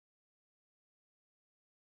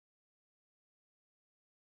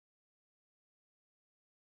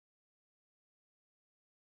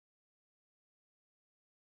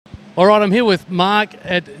All right, I'm here with Mark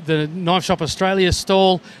at the Knife Shop Australia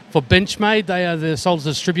stall for Benchmade. They are the sole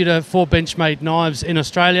distributor for Benchmade knives in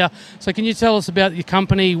Australia. So can you tell us about your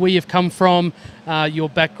company, where you've come from, your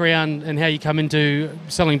background and how you come into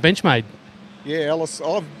selling Benchmade? Yeah, Alice,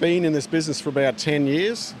 I've been in this business for about 10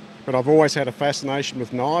 years, but I've always had a fascination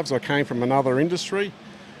with knives. I came from another industry.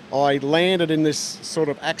 I landed in this sort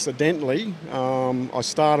of accidentally. I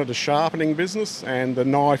started a sharpening business and the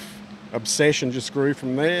knife obsession just grew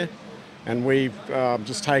from there. And we've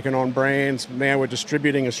just taken on brands. Now we're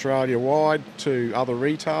distributing Australia-wide to other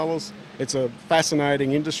retailers. It's a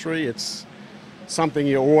fascinating industry. It's something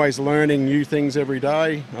you're always learning new things every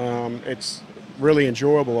day. It's really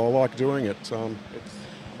enjoyable. I like doing it. It's amazing.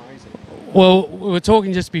 Well, we were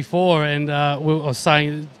talking just before, and I was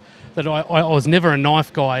saying that I was never a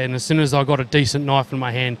knife guy, and as soon as I got a decent knife in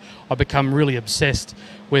my hand, I become really obsessed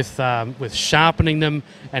with sharpening them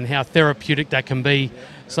and how therapeutic that can be.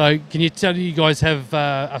 So can you tell you guys have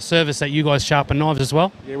a service that you guys sharpen knives as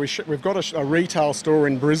well? Yeah, we've got a retail store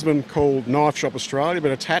in Brisbane called Knife Shop Australia,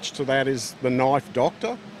 but attached to that is the Knife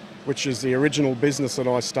Doctor, which is the original business that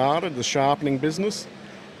I started, the sharpening business.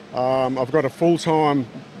 I've got a full-time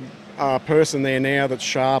person there now that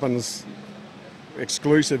sharpens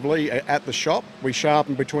exclusively at the shop. We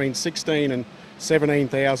sharpen between 16 and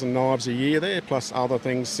 17,000 knives a year there, plus other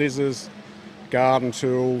things, scissors, garden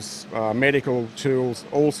tools, medical tools,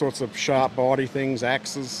 all sorts of sharp body things,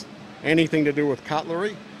 axes, anything to do with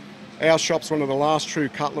cutlery. Our shop's one of the last true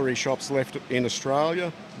cutlery shops left in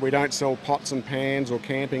Australia. We don't sell pots and pans or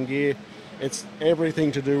camping gear. It's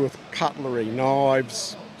everything to do with cutlery,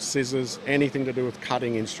 knives, scissors, anything to do with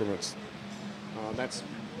cutting instruments. That's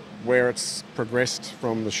where it's progressed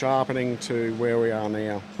from the sharpening to where we are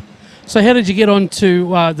now. So how did you get onto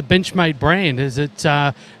the Benchmade brand? Is it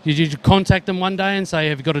did you contact them one day and say,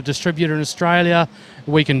 have you got a distributor in Australia?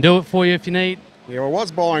 We can do it for you if you need. Yeah, I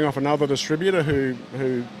was buying off another distributor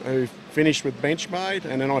who finished with Benchmade,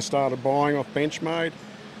 and then I started buying off Benchmade.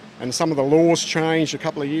 And some of the laws changed a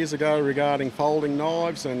couple of years ago regarding folding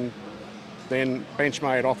knives, and then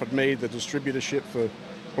Benchmade offered me the distributorship for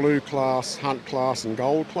Blue Class, Hunt Class and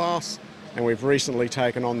Gold Class, and we've recently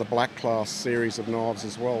taken on the Black Class series of knives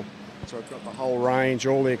as well. So I've got the whole range,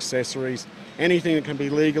 all the accessories, anything that can be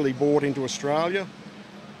legally bought into Australia,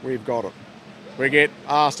 we've got it. We get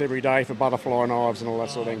asked every day for butterfly knives and all that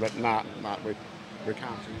sort of thing, but we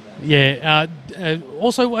can't do that. Yeah.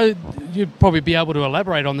 Also, you'd probably be able to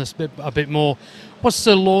elaborate on this a bit more. What's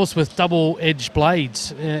the laws with double-edged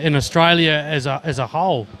blades in Australia as a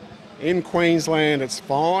whole? In Queensland, it's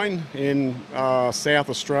fine. In South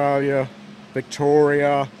Australia,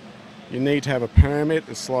 Victoria, you need to have a permit.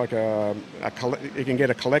 It's like you can get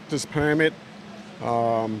a collector's permit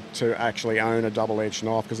to actually own a double-edged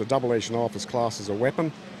knife, because a double-edged knife is classed as a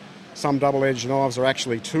weapon. Some double-edged knives are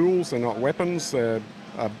actually tools, they're not weapons. A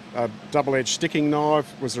double-edged sticking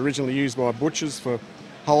knife was originally used by butchers for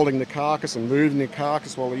holding the carcass and moving the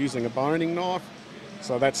carcass while they're using a boning knife.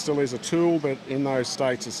 So that still is a tool, but in those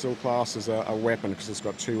states it's still classed as a weapon because it's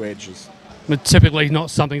got two edges. But typically not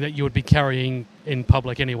something that you would be carrying in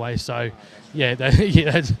public anyway, so yeah.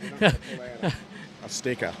 A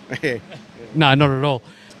sticker. No, not at all.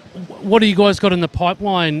 What do you guys got in the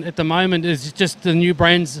pipeline at the moment? Is it just the new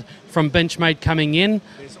brands from Benchmade coming in?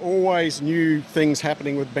 There's always new things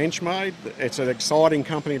happening with Benchmade. It's an exciting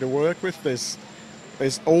company to work with. There's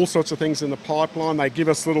all sorts of things in the pipeline. They give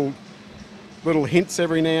us little hints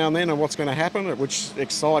every now and then of what's going to happen, which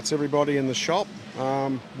excites everybody in the shop.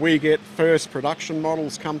 We get first production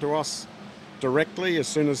models come to us directly as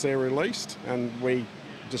soon as they're released, and we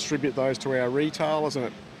distribute those to our retailers, and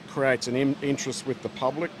it creates an interest with the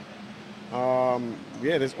public. Yeah,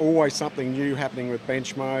 there's always something new happening with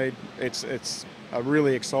Benchmade. It's a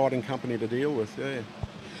really exciting company to deal with. Yeah.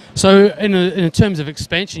 So in terms of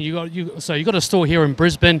expansion, you got a store here in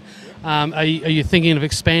Brisbane. Are you thinking of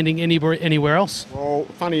expanding anywhere else? Well,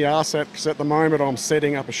 funny you ask that, because at the moment I'm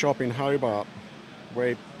setting up a shop in Hobart,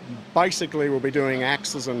 where basically we'll be doing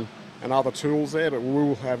axes and other tools there, but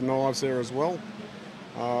we'll have knives there as well.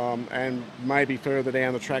 And maybe further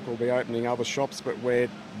down the track we'll be opening other shops, but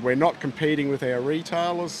we're not competing with our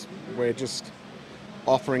retailers. We're just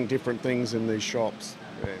offering different things in these shops.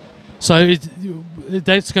 Yeah. So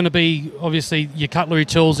that's going to be obviously your cutlery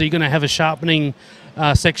tools. Are you going to have a sharpening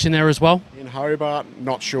section there as well? In Hobart,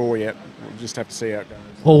 not sure yet. We'll just have to see how it goes.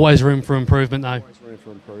 Always room for improvement, though. Always room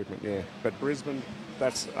for improvement, yeah. But Brisbane,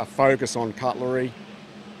 that's a focus on cutlery,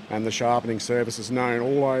 and the sharpening service is known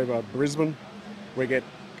all over Brisbane. We get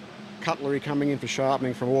cutlery coming in for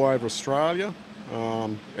sharpening from all over Australia.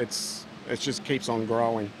 It just keeps on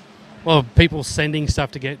growing. Well, people sending stuff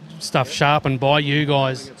to get stuff sharpened by you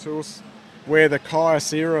guys. To us. We're the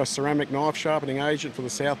Kyocera ceramic knife sharpening agent for the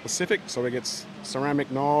South Pacific, so we get ceramic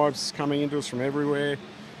knives coming into us from everywhere.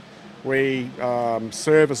 We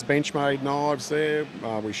service Benchmade knives there.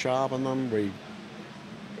 We sharpen them.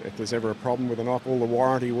 If there's ever a problem with a knife, all the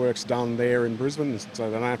warranty work's done there in Brisbane, so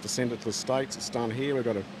they don't have to send it to the States. It's done here. We've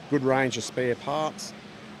got a good range of spare parts.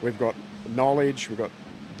 We've got knowledge. We've got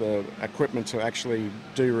the equipment to actually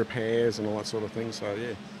do repairs and all that sort of thing. So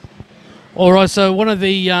yeah. All right. So one of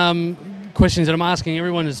the questions that I'm asking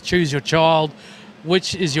everyone is choose your child.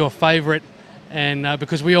 Which is your favourite? And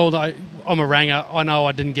because we all know, I'm a ranger, I know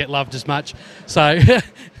I didn't get loved as much. So,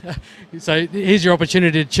 so here's your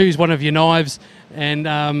opportunity to choose one of your knives and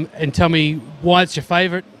tell me why it's your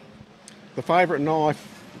favourite. The favourite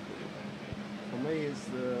knife for me is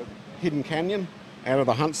the Hidden Canyon out of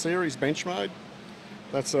the Hunt series, Benchmade.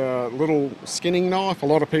 That's a little skinning knife. A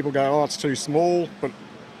lot of people go, oh, it's too small, but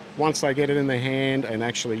once they get it in their hand and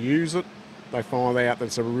actually use it, they find out that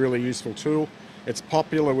it's a really useful tool. It's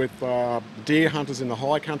popular with deer hunters in the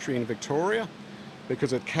high country in Victoria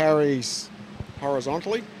because it carries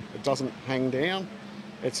horizontally. It doesn't hang down.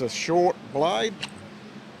 It's a short blade.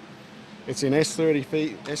 It's in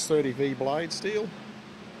S30V blade steel.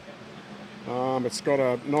 It's got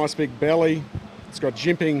a nice big belly. It's got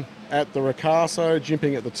jimping at the ricasso,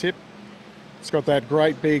 jimping at the tip. It's got that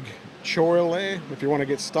great big choil there. If you want to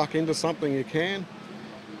get stuck into something, you can.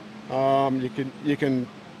 You can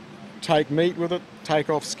take meat with it, take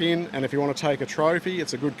off skin, and if you want to take a trophy,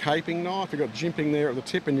 it's a good caping knife. You've got jimping there at the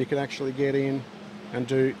tip and you can actually get in and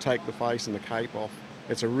take the face and the cape off.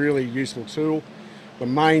 It's a really useful tool. The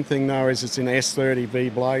main thing though is it's in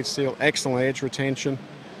S30V blade steel, excellent edge retention.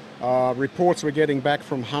 Reports we're getting back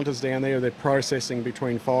from hunters down there, they're processing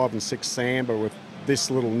between 5 and 6 sambar with this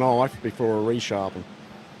little knife before a resharpen.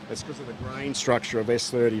 It's because of the grain structure of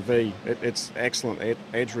S30V. It's excellent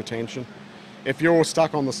edge retention. If you're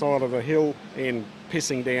stuck on the side of a hill in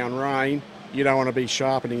pissing down rain, you don't want to be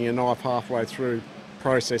sharpening your knife halfway through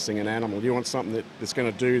processing an animal. You want something that's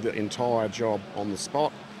going to do the entire job on the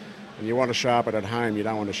spot, and you want to sharpen it at home. You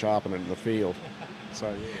don't want to sharpen it in the field.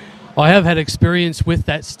 So yeah. I have had experience with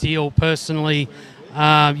that steel personally.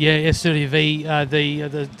 Yeah, S30V,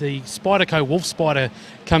 the Spyderco Wolf Spider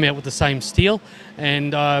come out with the same steel,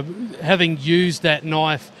 and having used that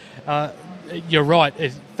knife, you're right,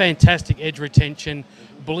 it's fantastic edge retention,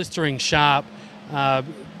 blistering sharp,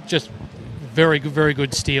 just very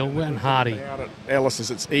good steel and hardy. Ellis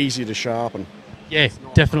is it's easy to sharpen. Yeah,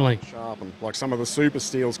 definitely. Sharpen. Like some of the super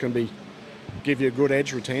steels can give you a good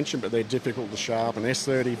edge retention, but they're difficult to sharpen.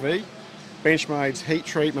 S30V. Benchmade's heat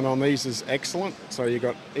treatment on these is excellent, so you've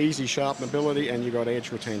got easy sharpenability and you've got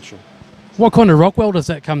edge retention. What kind of Rockwell does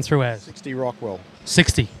that come through as? 60 Rockwell.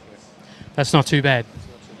 60? That's not too bad.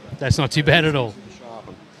 That's not too bad at all.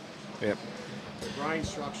 Sharpen. Yep. The grain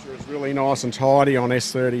structure is really nice and tidy on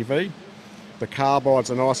S30V. The carbides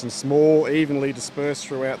are nice and small, evenly dispersed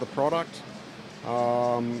throughout the product.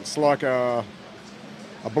 It's like a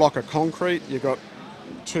block of concrete. You've got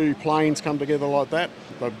two planes come together like that.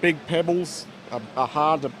 The big pebbles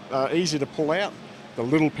are easy to pull out. The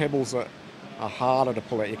little pebbles are harder to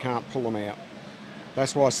pull out. You can't pull them out.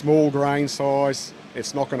 That's why small grain size,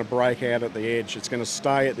 it's not going to break out at the edge. It's going to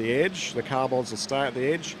stay at the edge. The carbides will stay at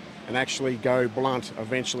the edge and actually go blunt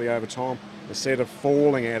eventually over time instead of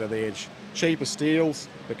falling out of the edge. Cheaper steels,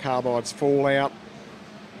 the carbides fall out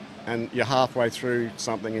and you're halfway through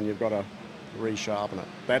something and you've got to resharpen it.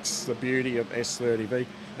 That's the beauty of S30V,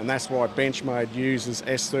 and that's why Benchmade uses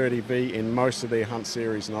S30V in most of their Hunt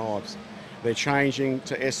series knives. They're changing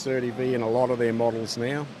to S30V in a lot of their models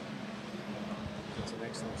now. It's an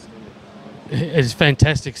excellent steel. It's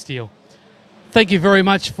fantastic steel. Thank you very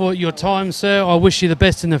much for your time, sir. I wish you the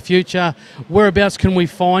best in the future. Whereabouts can we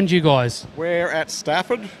find you guys? We're at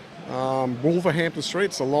Stafford, Wolverhampton Street.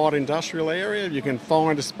 It's a light industrial area. You can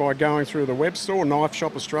find us by going through the web store,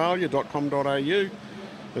 knifeshopaustralia.com.au.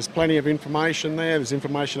 There's plenty of information there. There's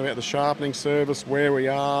information about the sharpening service, where we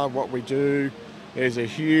are, what we do. There's a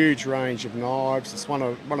huge range of knives. It's one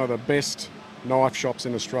of the best knife shops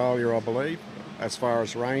in Australia, I believe, as far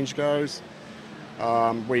as range goes.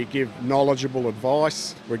 We give knowledgeable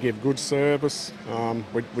advice. We give good service.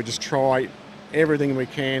 We just try everything we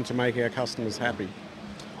can to make our customers happy.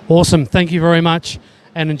 Awesome. Thank you very much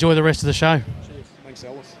and enjoy the rest of the show. Cheers. Thanks,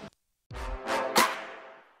 Alice.